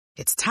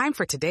It's time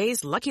for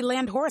today's Lucky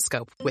Land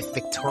horoscope with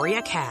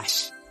Victoria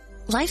Cash.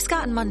 Life's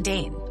gotten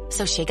mundane,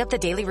 so shake up the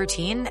daily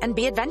routine and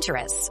be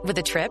adventurous with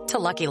a trip to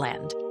Lucky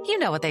Land. You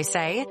know what they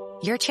say,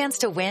 your chance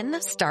to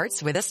win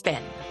starts with a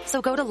spin.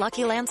 So go to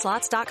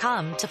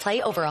LuckyLandSlots.com to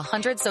play over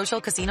 100 social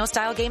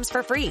casino-style games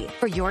for free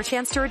for your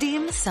chance to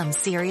redeem some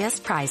serious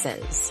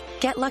prizes.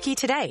 Get lucky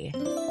today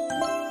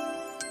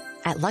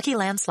at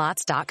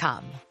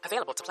LuckyLandSlots.com.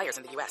 Available to players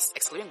in the U.S.,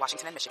 excluding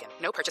Washington and Michigan.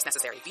 No purchase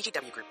necessary.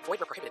 VGW Group. Void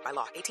where prohibited by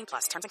law. 18+.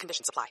 Terms and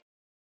conditions apply.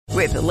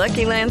 With the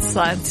Lucky Land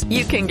Slots,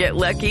 you can get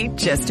lucky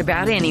just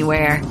about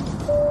anywhere.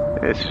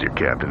 This is your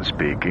captain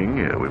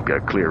speaking. We've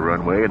got clear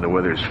runway and the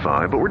weather's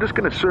fine, but we're just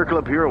going to circle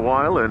up here a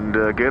while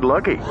and get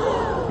lucky.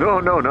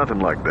 No, nothing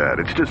like that.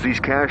 It's just these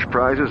cash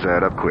prizes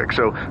add up quick.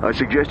 So I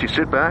suggest you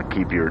sit back,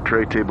 keep your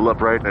tray table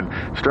upright, and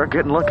start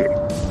getting lucky.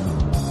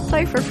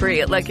 Play for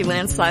free at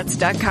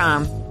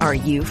LuckyLandSlots.com. Are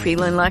you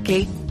feeling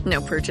lucky? No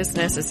purchase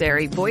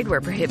necessary. Void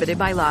where prohibited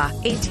by law.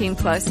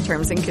 18+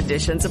 terms and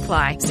conditions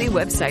apply. See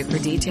website for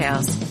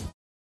details.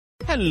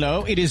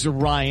 Hello, it is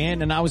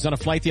Ryan, and I was on a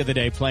flight the other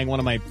day playing one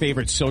of my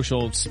favorite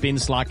social spin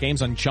slot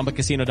games on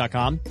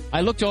ChumbaCasino.com.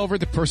 I looked over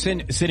at the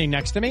person sitting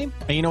next to me,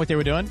 and you know what they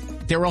were doing?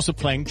 They were also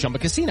playing Chumba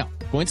Casino.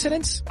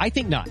 Coincidence? I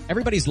think not.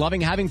 Everybody's loving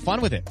having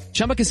fun with it.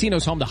 Chumba Casino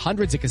is home to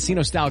hundreds of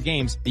casino-style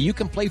games that you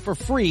can play for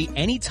free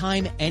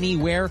anytime,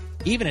 anywhere,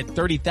 even at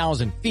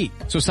 30,000 feet.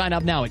 So sign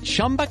up now at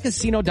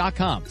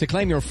ChumbaCasino.com to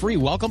claim your free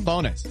welcome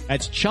bonus.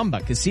 That's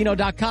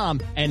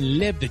ChumbaCasino.com and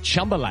live the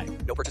Chumba life.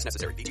 No purchase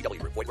necessary. VGW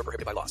Group. Void where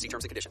prohibited by law. See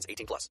terms and conditions.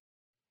 18+.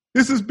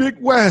 This is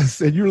Big West,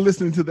 and you're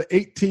listening to the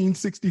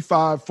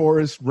 1865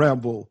 Forest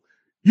Ramble.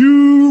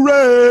 You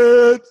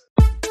read?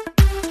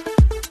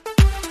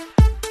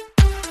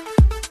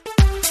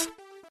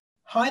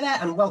 Hi there,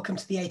 and welcome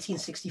to the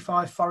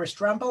 1865 Forest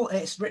Ramble.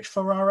 It's Rich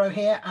Ferraro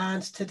here,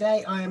 and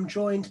today I am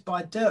joined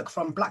by Dirk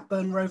from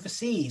Blackburn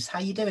Rovers. How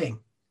you doing?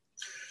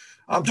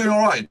 I'm doing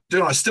all right.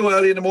 Still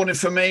early in the morning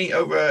for me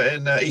over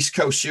in East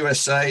Coast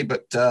USA,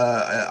 but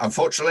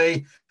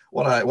unfortunately,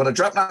 what I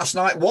dreamt last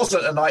night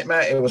wasn't a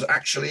nightmare. It was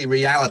actually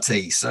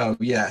reality. So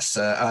yes,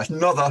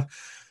 another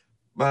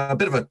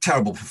bit of a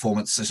terrible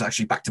performance. It's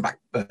actually back-to-back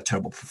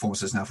terrible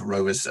performances now for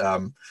Rovers.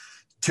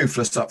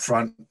 Toothless up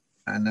front.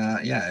 And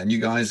and you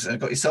guys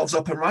got yourselves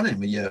up and running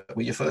with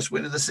your first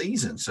win of the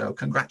season. So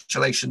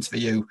congratulations for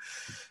you.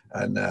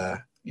 And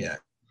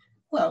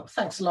Well,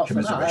 thanks a lot for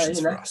that. Commiserations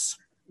for us.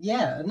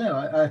 Yeah, no,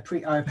 I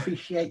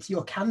appreciate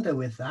your candor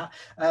with that.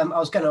 I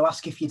was going to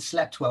ask if you'd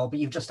slept well, but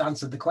you've just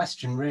answered the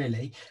question,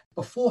 really.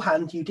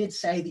 Beforehand, you did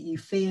say that you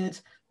feared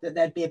that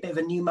there'd be a bit of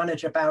a new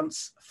manager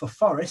bounce for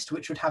Forest,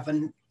 which would have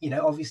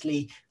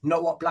obviously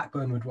not what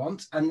Blackburn would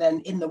want. And then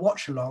in the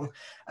watch along,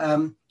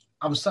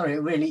 I'm sorry,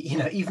 it really,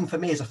 even for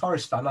me as a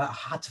Forest fan, I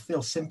had to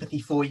feel sympathy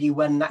for you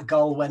when that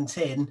goal went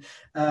in,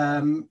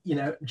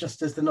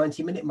 just as the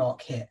 90-minute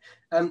mark hit.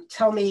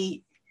 Tell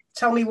me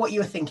what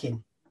you were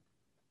thinking.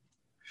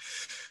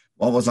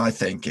 What was I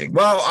thinking?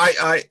 Well,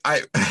 I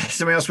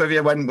to be honest with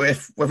you, when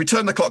we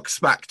turned the clocks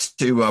back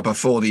to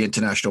before the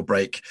international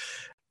break,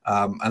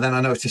 and then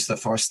I noticed that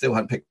Forest still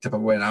hadn't picked up a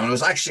win. I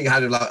was actually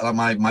had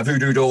my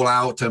voodoo doll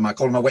out, and I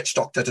called my witch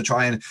doctor to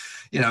try and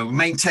give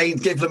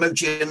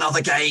Lamucci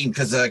another game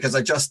because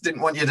I just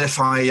didn't want you to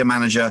fire your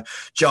manager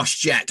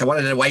just yet. I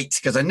wanted to wait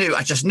because I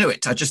just knew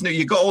it. I just knew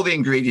you got all the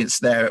ingredients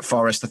there at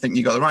Forest. I think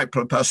you got the right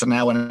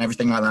personnel and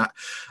everything like that.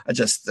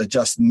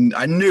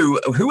 I knew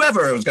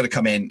whoever was going to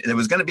come in, there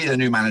was going to be the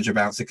new manager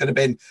bounce. It could have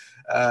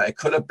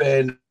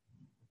been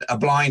a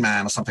blind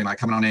man or something like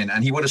coming on in,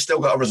 and he would have still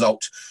got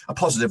a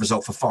positive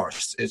result for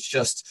Forest. It's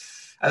just,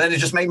 and then it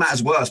just made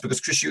matters worse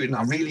because Chris Hughton,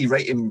 I really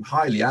rate him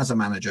highly as a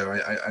manager.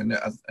 I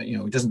he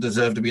doesn't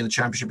deserve to be in the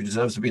Championship. He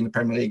deserves to be in the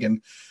Premier League,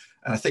 and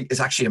I think it's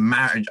actually a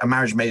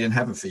marriage made in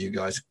heaven for you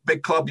guys.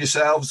 Big club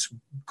yourselves,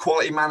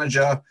 quality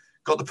manager,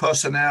 got the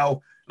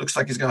personnel. Looks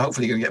like he's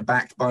hopefully going to get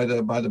backed by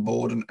the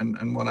board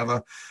and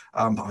whatever.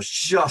 But I was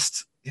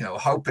just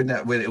hoping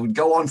that it would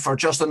go on for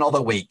just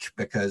another week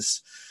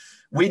because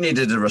we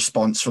needed a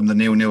response from the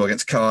 0-0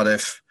 against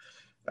Cardiff.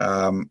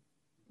 When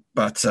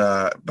that,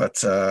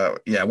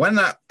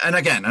 and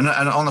again, and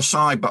on a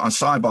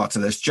sidebar to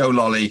this, Joe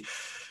Lolly,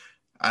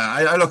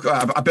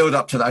 I build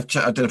up to that.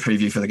 I did a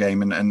preview for the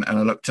game and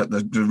I looked at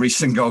the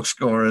recent goal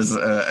scorers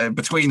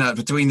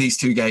between these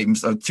two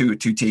games, two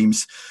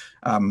teams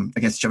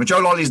against each other. Joe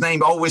Lolly's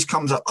name always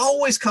comes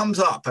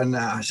up. And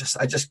I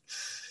just,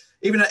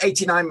 even at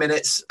 89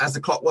 minutes, as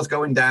the clock was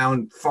going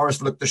down,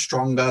 Forest looked the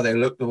stronger. They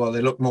looked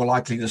more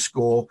likely to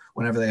score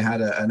whenever they had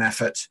an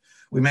effort.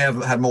 We may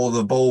have had more of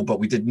the ball, but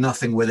we did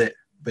nothing with it.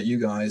 But you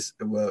guys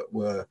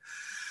were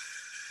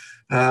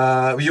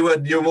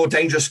more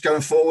dangerous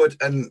going forward.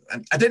 And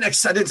I didn't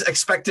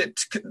expect it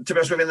to be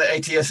honest with you in the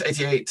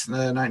 88th,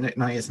 the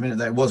 90th minute.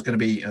 There was going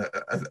to be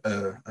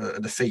a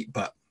defeat,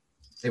 but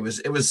it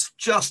was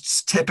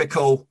just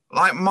typical,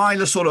 like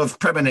my sort of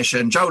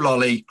premonition. Joe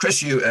Lolly,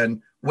 Chris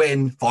Hughton.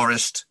 Win,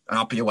 Forest, and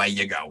up your way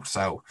you go.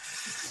 So,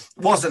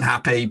 wasn't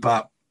happy,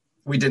 but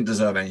we didn't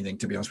deserve anything,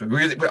 to be honest with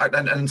you.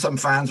 And some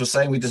fans were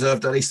saying we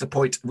deserved at least a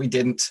point. We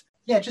didn't.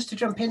 Yeah, just to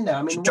jump in there.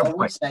 I mean, what I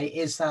would say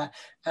is that,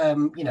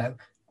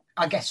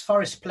 I guess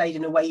Forest played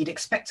in a way you'd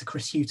expect a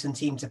Chris Hughton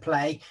team to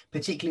play,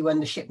 particularly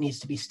when the ship needs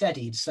to be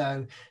steadied.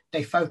 So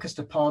they focused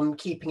upon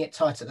keeping it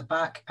tight at the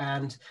back.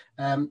 And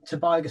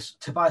Tobias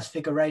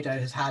Figueiredo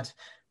has had,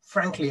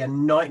 frankly, a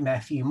nightmare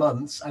few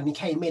months. And he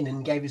came in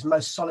and gave his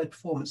most solid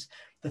performance.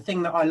 The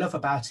thing that I love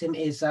about him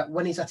is that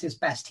when he's at his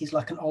best, he's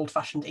like an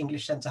old-fashioned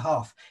English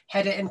centre-half.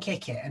 Head it and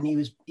kick it. And he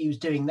was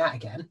doing that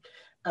again.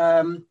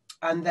 And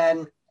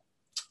then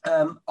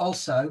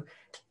also,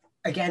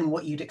 again,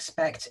 what you'd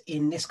expect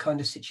in this kind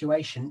of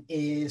situation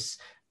is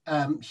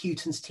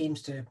Hughton's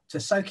teams to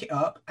soak it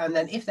up. And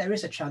then if there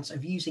is a chance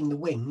of using the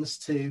wings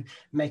to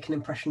make an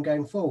impression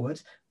going forward,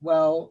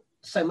 well,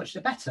 so much the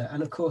better.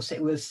 And of course,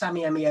 it was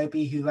Sammy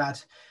Amiobi who had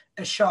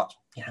a shot,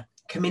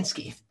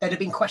 Kaminsky. If there'd have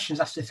been questions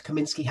as to if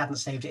Kaminsky hadn't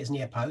saved it as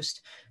near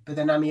post, but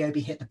then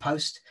Amiobi hit the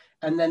post.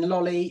 And then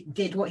Lolly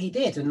did what he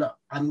did. And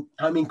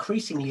I'm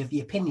increasingly of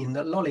the opinion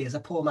that Lolly is a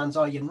poor man's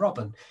Arjen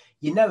Robben.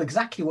 You know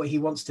exactly what he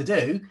wants to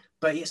do,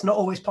 but it's not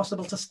always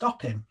possible to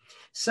stop him.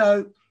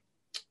 So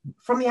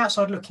from the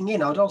outside looking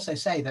in, I would also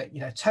say that,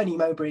 Tony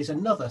Mowbray is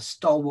another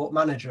stalwart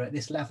manager at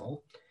this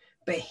level,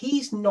 but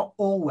he's not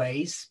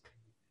always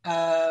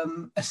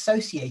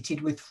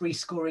associated with free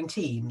scoring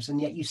teams. And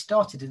yet you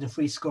started in a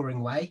free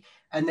scoring way,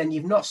 and then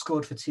you've not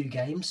scored for 2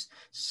 games.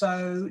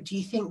 So do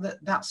you think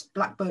that that's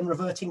Blackburn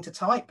reverting to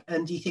type?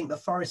 And do you think that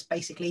Forest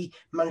basically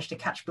managed to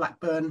catch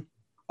Blackburn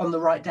on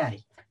the right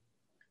day?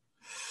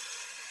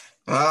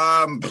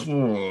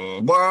 Looking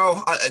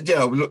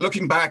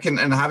back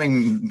and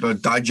having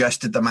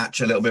digested the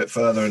match a little bit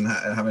further and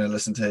having to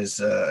listen to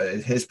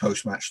his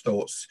post-match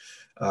thoughts,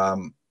 our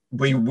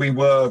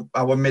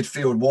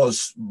midfield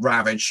was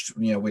ravaged.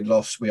 We've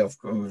lost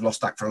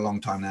Dak for a long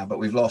time now, but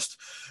we lost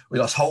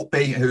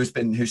Holtby,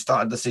 who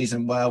started the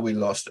season well. We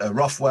lost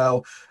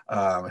Rothwell,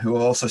 who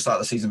also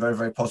started the season very,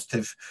 very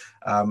positive.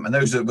 And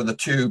those were the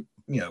 2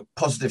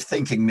 positive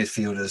thinking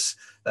midfielders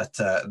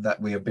that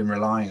we have been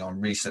relying on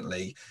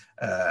recently.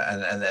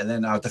 And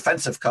then our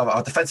defensive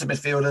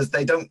midfielders,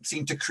 they don't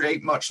seem to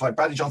create much. Like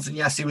Bradley Johnson,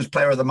 yes, he was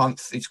player of the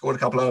month. He scored a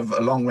couple of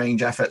long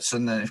range efforts,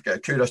 and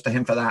kudos to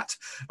him for that.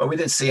 But we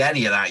didn't see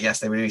any of that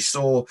yesterday. We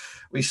saw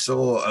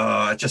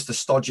just a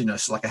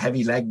stodginess, like a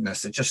heavy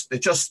legness. It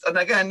just, and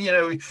again,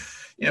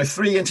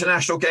 3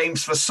 international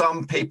games for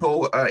some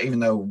people, even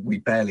though we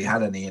barely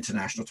had any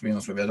international, to be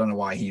honest with you. I don't know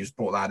why he's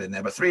brought that in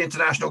there, but 3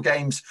 international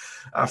games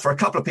for a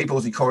couple of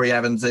people. Corey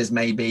Evans is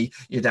maybe,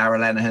 your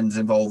Darragh Lenihan's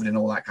involved in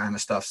all that kind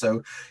of stuff. So,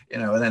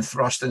 and then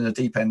thrust in the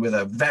deep end with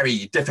a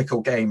very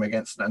difficult game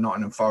against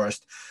Nottingham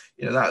Forest.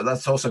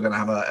 That's also going to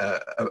have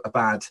a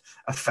bad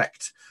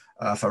effect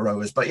for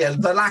Rovers. But yeah,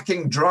 the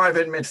lacking drive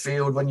in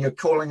midfield when you're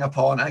calling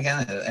upon,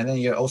 and then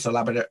you also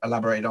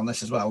elaborate on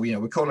this as well.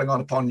 We're calling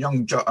upon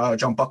young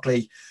John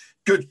Buckley,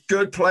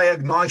 good player,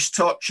 nice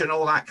touch and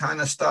all that kind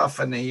of stuff.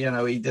 And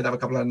he did have a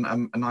couple of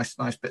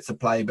nice bits of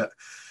play, but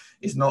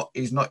he's not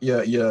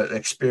your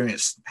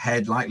experienced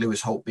head like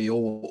Lewis Holtby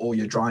or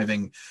your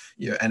driving,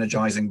 your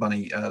energizing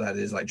bunny that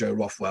is like Joe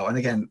Rothwell. And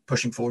again,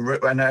 pushing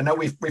forward. And I know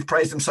we've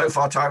praised him so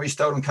far. Tyree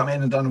Stolen come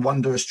in and done a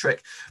wondrous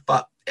trick,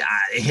 but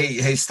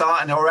he's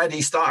starting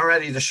already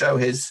to show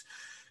his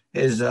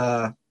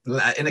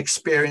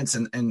inexperience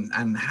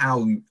and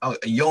how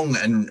young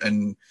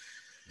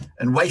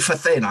and wafer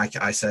thin.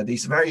 I said he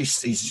is a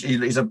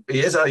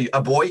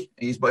boy.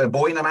 He's a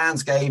boy in a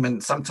man's game,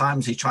 and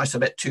sometimes he tries a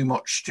bit too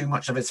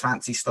much of his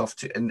fancy stuff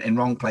in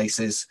wrong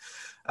places.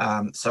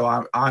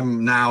 So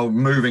I'm now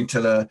moving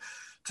to the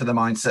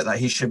mindset that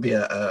he should be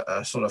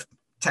a sort of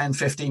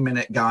 10-15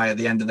 minute guy at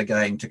the end of the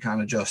game to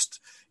kind of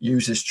just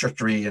use his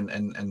trickery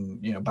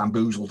and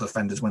bamboozle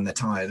defenders when they're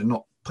tired and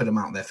not put them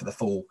out there for the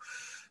full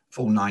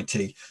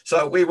 90.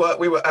 So we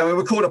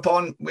were called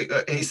upon.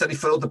 He said he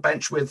filled the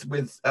bench with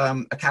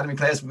academy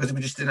players because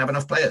we just didn't have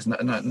enough players.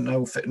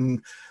 No fit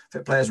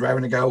players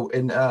raring to go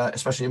in,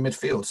 especially in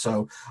midfield.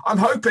 So I'm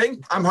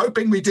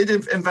hoping we did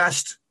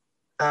invest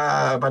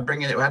by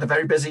bringing it. We had a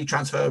very busy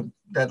transfer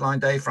deadline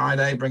day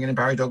Friday, bringing in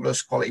Barry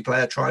Douglas, quality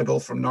player, Tribal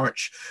from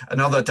Norwich,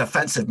 another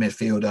defensive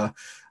midfielder,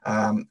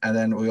 and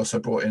then we also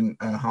brought in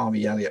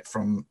Harvey Elliott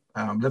from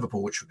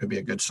Liverpool, which could be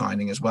a good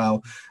signing as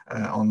well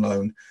on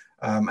loan.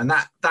 And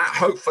that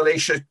hopefully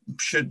should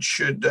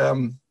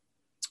give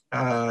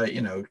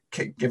a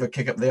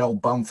kick up the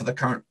old bum for the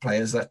current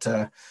players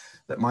that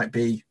might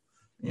be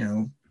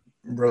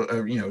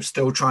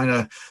still trying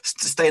to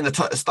stay in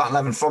the start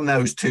 11 from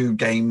those 2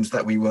 games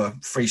that we were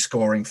free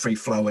scoring, free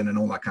flowing, and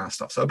all that kind of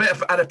stuff. So a bit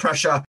of added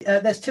pressure.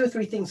 There's 2 or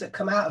 3 things that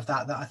come out of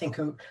that I think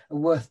are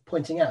worth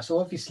pointing out. So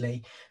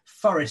obviously,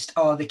 Forest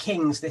are the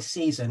kings this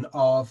season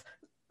of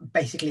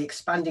basically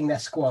expanding their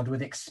squad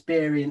with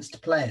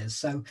experienced players.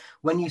 So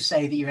when you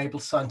say that you're able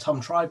to sign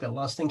Tom Tribal,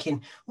 I was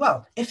thinking,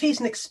 well, if he's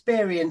an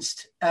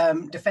experienced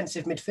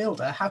defensive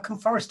midfielder, how come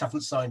Forest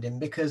haven't signed him?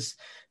 Because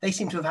they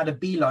seem to have had a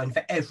beeline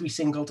for every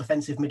single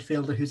defensive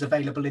midfielder who's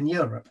available in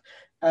Europe.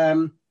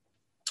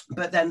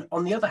 But then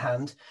on the other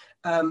hand,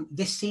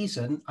 this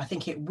season, I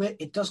think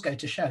it does go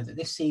to show that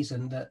this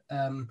season that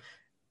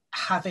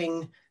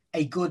having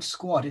a good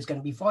squad is going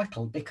to be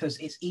vital, because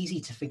it's easy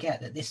to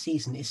forget that this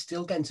season is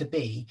still going to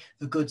be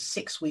a good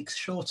 6 weeks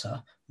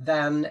shorter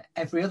than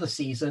every other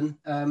season,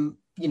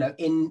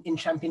 in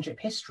championship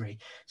history.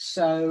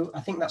 So I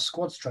think that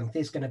squad strength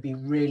is going to be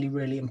really,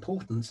 really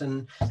important,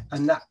 and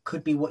that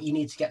could be what you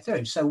need to get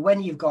through. So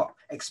when you've got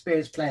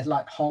experienced players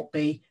like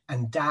Holtby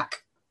and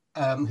Dak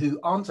who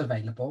aren't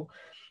available,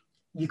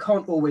 you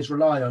can't always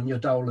rely on your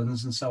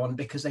Dolans and so on,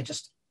 because they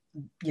just,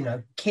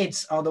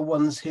 kids are the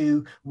ones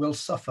who will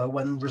suffer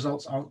when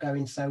results aren't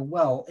going so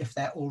well if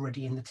they're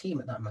already in the team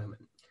at that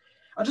moment.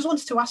 I just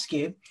wanted to ask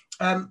you,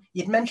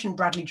 you'd mentioned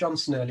Bradley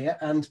Johnson earlier,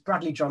 and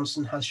Bradley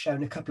Johnson has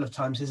shown a couple of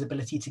times his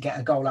ability to get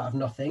a goal out of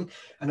nothing.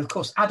 And of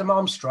course, Adam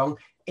Armstrong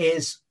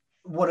is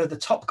one of the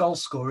top goal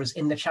scorers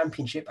in the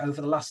championship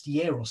over the last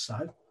year or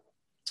so.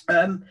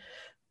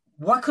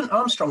 Why couldn't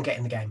Armstrong get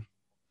in the game?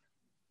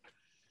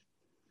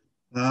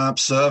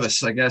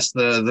 Service, I guess.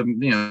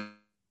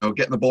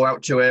 Getting the ball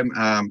out to him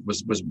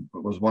was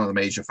one of the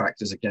major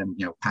factors. Again,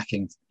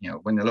 packing.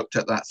 When they looked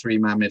at that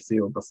 3-man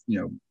midfield,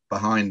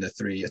 behind the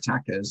 3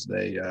 attackers,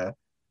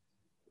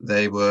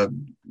 they were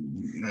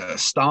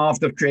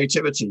starved of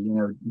creativity.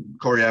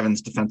 Corey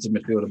Evans, defensive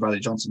midfielder; Bradley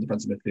Johnson,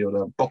 defensive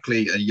midfielder;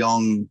 Buckley, a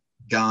young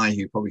guy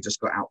who probably just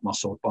got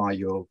out-muscled by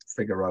your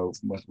Figueroa,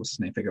 what's his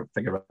name,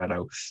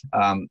 Figueredo,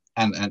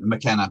 and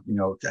McKenna,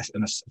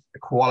 a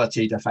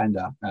quality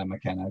defender.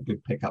 McKenna,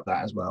 good pick up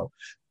that as well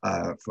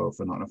for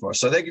Nottingham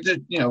Forest. So they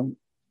could,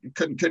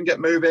 couldn't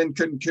get moving,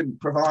 couldn't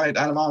provide.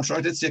 Adam Armstrong,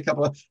 I did see a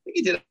couple of, I think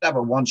he did have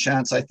one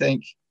chance, I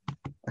think.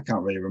 I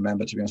can't really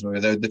remember, to be honest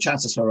with you. The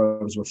chances for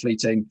Rovers were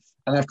fleeting.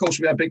 And of course,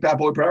 we had Big Bad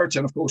Boy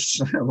Brereton, of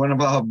course, one of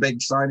our big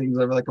signings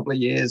over a couple of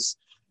years,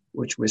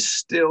 which we're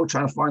still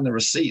trying to find the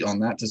receipt on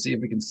that to see if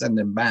we can send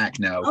him back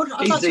now.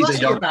 I'd like to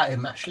ask you about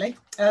him, actually.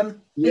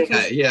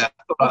 Yeah.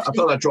 I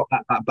thought I'd drop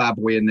that bad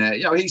boy in there.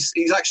 He's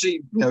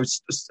actually,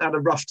 had a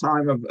rough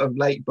time of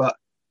late, but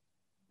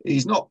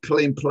he's not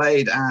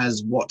played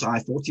as what I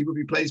thought he would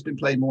be played. He's been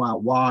played more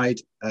out wide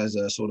as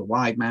a sort of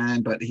wide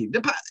man. But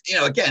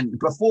again,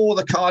 before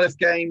the Cardiff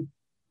game,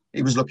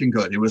 he was looking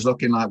good. It was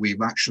looking like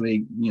we've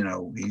actually,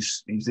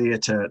 he's here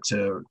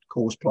to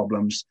cause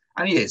problems.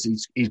 And he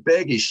is. He's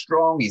big, he's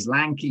strong, he's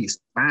lanky, he's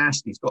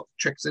fast, he's got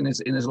tricks in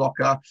his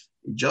locker.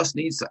 He just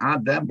needs to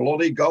add them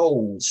bloody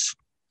goals.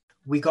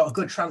 We got a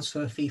good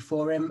transfer fee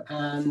for him,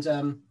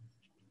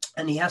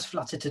 and he has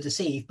flattered to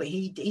deceive, but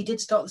he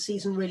did start the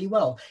season really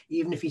well.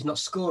 Even if he's not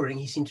scoring,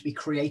 he seemed to be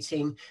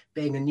creating,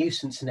 being a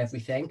nuisance and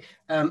everything.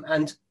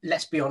 And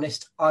let's be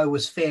honest, I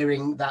was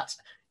fearing that,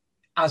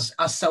 as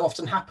so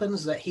often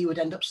happens, that he would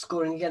end up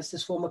scoring against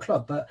his former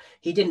club, but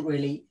he didn't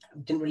really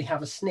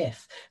have a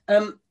sniff.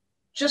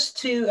 Just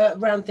to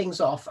round things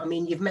off, I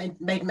mean, you've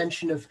made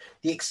mention of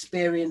the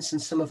experience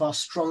and some of our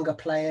stronger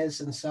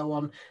players and so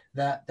on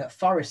that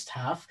Forest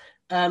have.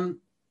 Do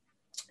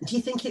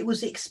you think it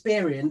was the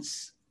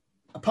experience,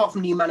 apart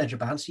from new manager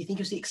bounce, do you think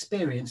it was the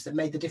experience that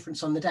made the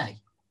difference on the day?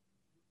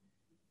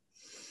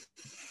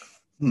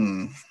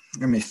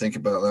 Let me think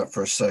about that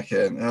for a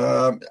second.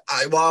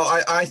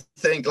 I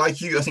think, like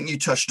you, I think you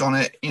touched on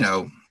it.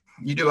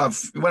 You do have,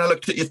 when I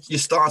looked at your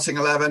starting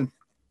 11,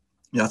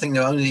 I think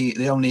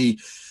the only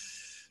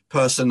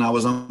person I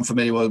was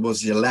unfamiliar with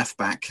was your left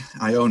back,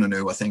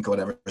 Ionanu, I think, or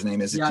whatever his name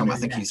is. I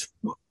think he's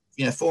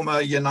former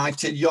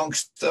United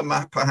youngster,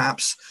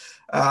 perhaps.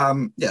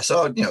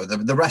 So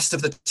the rest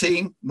of the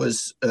team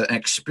was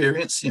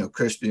experienced.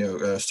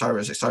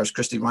 Cyrus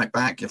Christie right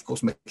back. Of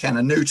course,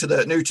 McKenna new to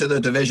the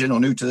division or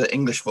new to the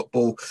English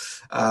football,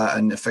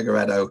 and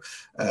Figueredo,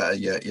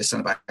 your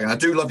centre back. And I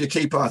do love your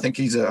keeper. I think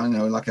he's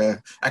like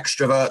a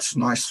extrovert,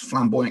 nice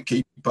flamboyant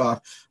keeper.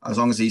 As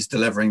long as he's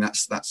delivering,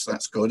 that's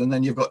good. And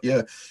then you've got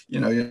your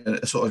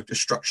sort of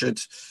structured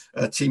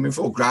team moving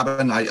forward.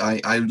 Graben,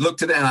 I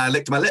looked at it and I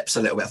licked my lips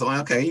a little bit. I thought,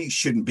 okay, he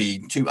shouldn't be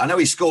too. I know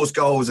he scores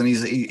goals and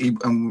he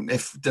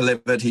if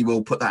delivered, he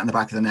will put that in the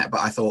back of the net. But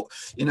I thought,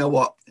 you know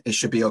what, it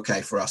should be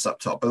okay for us up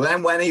top. But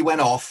then when he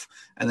went off,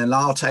 and then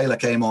Lyle Taylor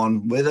came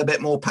on with a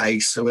bit more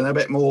pace, so with a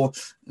bit more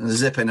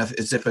zipping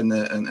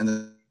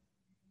the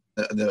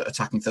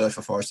attacking third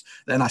for Forest,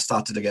 then I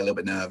started to get a little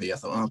bit nervy. I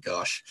thought, oh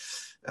gosh.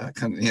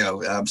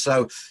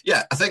 So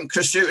yeah, I think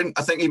Chris Hughton,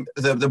 I think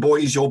the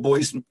boys, your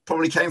boys,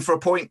 probably came for a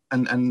point,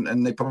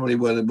 and they probably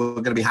were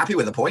going to be happy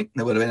with a point.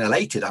 They would have been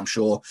elated, I'm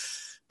sure.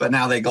 But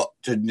now they got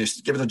to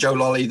just give it to Joe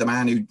Lolly, the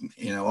man who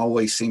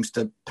always seems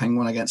to ping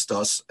one against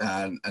us,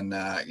 and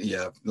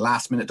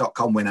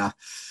lastminute.com winner.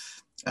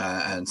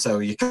 And so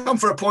you come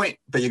for a point,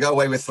 but you go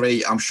away with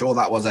 3. I'm sure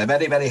that was a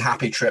very, very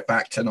happy trip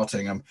back to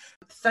Nottingham.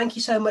 Thank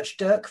you so much,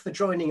 Dirk, for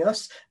joining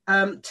us.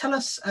 Tell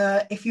us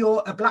if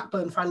you're a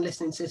Blackburn fan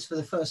listening to this for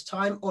the first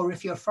time, or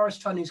if you're a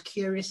Forest fan who's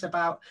curious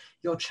about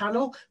your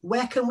channel,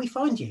 where can we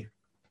find you?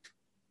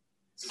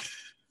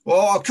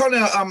 Well,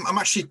 I'm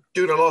actually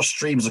doing a lot of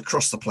streams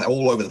across the place,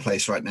 all over the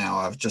place right now.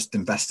 I've just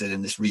invested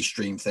in this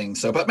restream thing.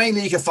 So, but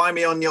mainly you can find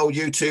me on the old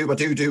YouTube. I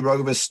do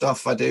Rovers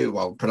stuff.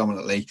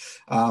 Predominantly.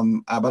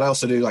 But I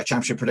also do like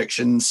championship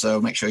predictions.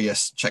 So make sure you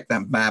check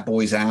them bad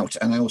boys out.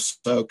 And I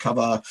also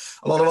cover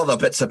a lot of other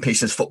bits and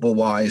pieces football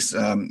wise,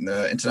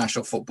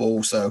 international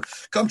football. So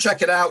come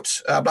check it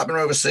out. Blackburn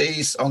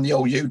Overseas on the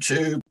old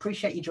YouTube.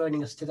 Appreciate you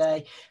joining us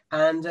today,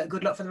 and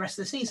good luck for the rest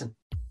of the season.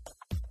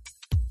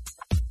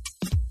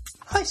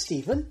 Hi,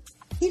 Stephen.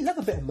 You love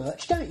a bit of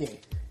merch, don't you?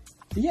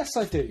 Yes,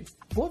 I do.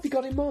 What have you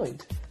got in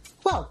mind?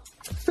 Well,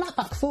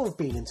 Flatback 4 have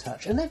been in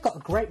touch, and they've got a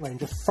great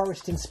range of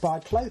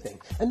forest-inspired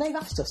clothing, and they've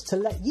asked us to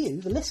let you,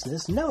 the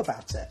listeners, know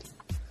about it.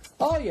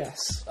 Oh,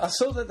 yes. I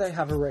saw that they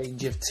have a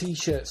range of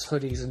T-shirts,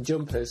 hoodies and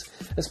jumpers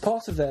as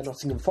part of their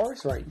Nottingham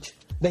Forest range.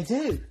 They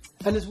do.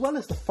 And as well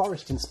as the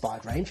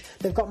forest-inspired range,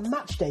 they've got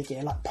matchday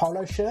gear like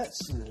polo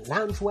shirts and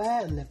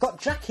loungewear, and they've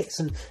got jackets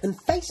and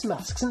face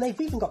masks, and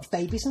they've even got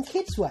babies and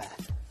kids wear.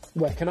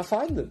 Where can I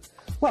find them?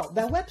 Well,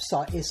 their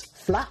website is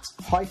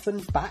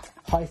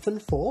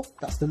flat-back-4,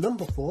 that's the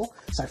number 4,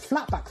 so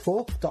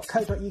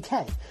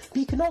flatback4.co.uk. But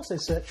you can also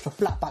search for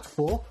Flatback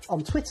 4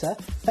 on Twitter,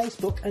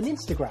 Facebook and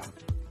Instagram.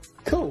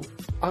 Cool.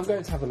 I'm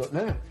going to have a look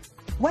now.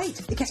 Wait,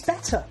 it gets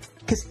better.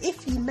 Because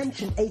if you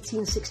mention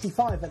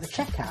 1865 at the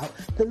checkout,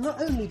 then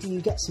not only do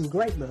you get some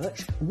great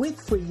merch with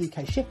free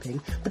UK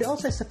shipping, but it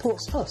also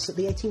supports us at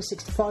the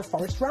 1865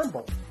 Forest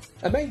Ramble.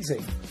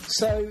 Amazing.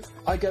 So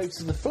I go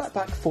to the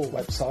Flatback 4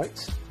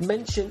 website,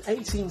 mention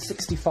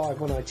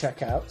 1865 when I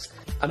check out,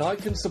 and I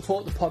can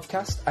support the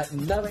podcast at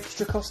no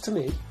extra cost to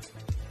me.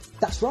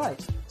 That's right.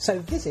 So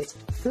visit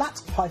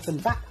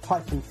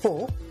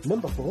flat-back-4,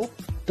 number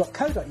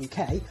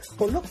 4.co.uk,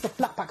 or look for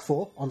Flatback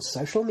 4 on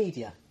social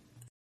media.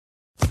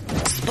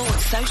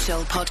 Sports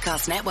Social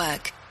Podcast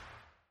Network.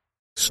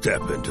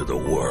 Step into the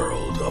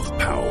world of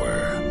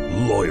power,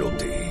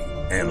 loyalty,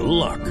 and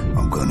luck.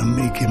 I'm gonna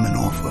make him an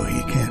offer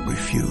he can't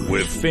refuse.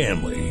 With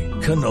family,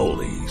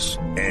 cannolis,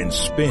 and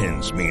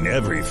spins mean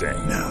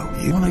everything. Now,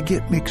 you wanna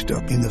get mixed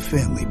up in the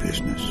family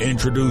business.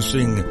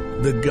 Introducing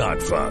The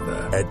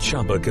Godfather at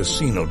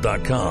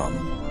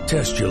ChumbaCasino.com.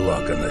 Test your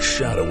luck in the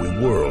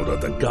shadowy world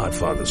of The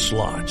Godfather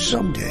slot.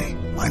 Someday,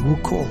 I will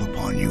call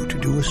upon you to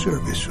do a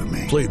service for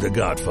me. Play The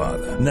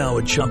Godfather, now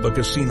at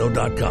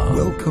ChumbaCasino.com.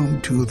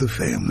 Welcome to the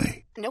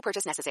family. No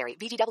purchase necessary.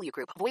 VGW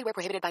Group. Void where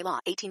prohibited by law.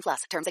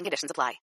 18+. Terms and conditions apply.